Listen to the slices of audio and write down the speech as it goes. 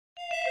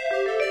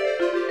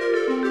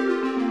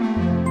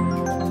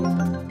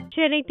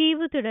சென்னை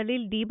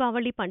தீவுத்திடலில்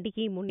தீபாவளி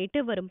பண்டிகையை முன்னிட்டு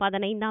வரும்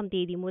 15ஆம்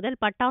தேதி முதல்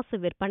பட்டாசு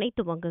விற்பனை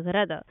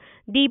துவங்குகிறது.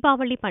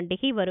 தீபாவளி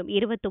பண்டிகை வரும்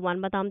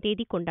 29ஆம்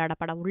தேதி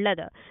கொண்டாடப்பட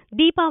உள்ளது.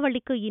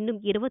 தீபாவளிக்கு இன்னும்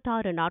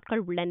 26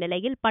 நாட்கள் உள்ள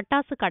நிலையில்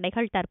பட்டாசு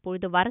கடைகள்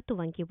தற்போது வர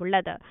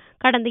துவங்கியுள்ளது.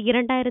 கடந்த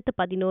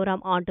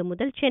 2011ஆம் ஆண்டு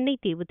முதல் சென்னை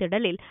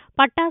தீவுத்திடலில்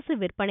பட்டாசு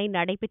விற்பனை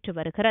நடைபெற்று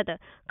வருகிறது.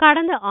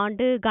 கடந்த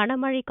ஆண்டு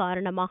கனமழை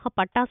காரணமாக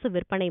பட்டாசு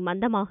விற்பனை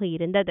மந்தமாக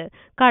இருந்தது.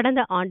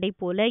 கடந்த ஆண்டை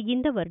போல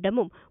இந்த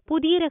வருடமும்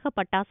புதிய ரக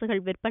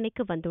பட்டாசுகள்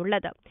விற்பனைக்கு வந்துள்ளது.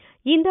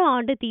 இந்த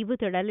ஆண்டு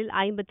தீவுத்திடலில்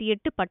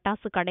 58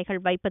 பட்டாசு கடைகள்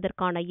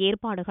வைப்பதற்கான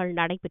ஏற்பாடுகள்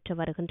நடைபெற்று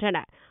வருகின்றன.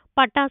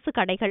 பட்டாசு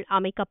கடைகள்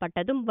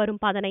அமைக்கப்பட்டதும் வரும்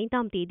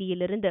 15ஆம்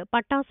தேதியிலிருந்து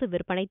பட்டாசு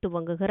விற்பனை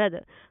துவங்குகிறது.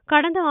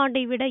 கடந்த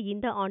ஆண்டை விட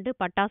இந்த ஆண்டு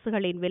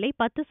பட்டாசுகளின் விலை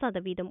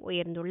 10%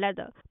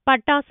 உயர்ந்துள்ளது.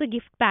 பட்டாசு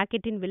கிஃப்ட்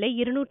பாக்கெட்டின் விலை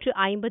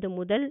 250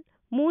 முதல்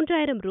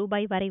 3000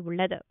 ரூபாய் வரை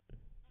உள்ளது.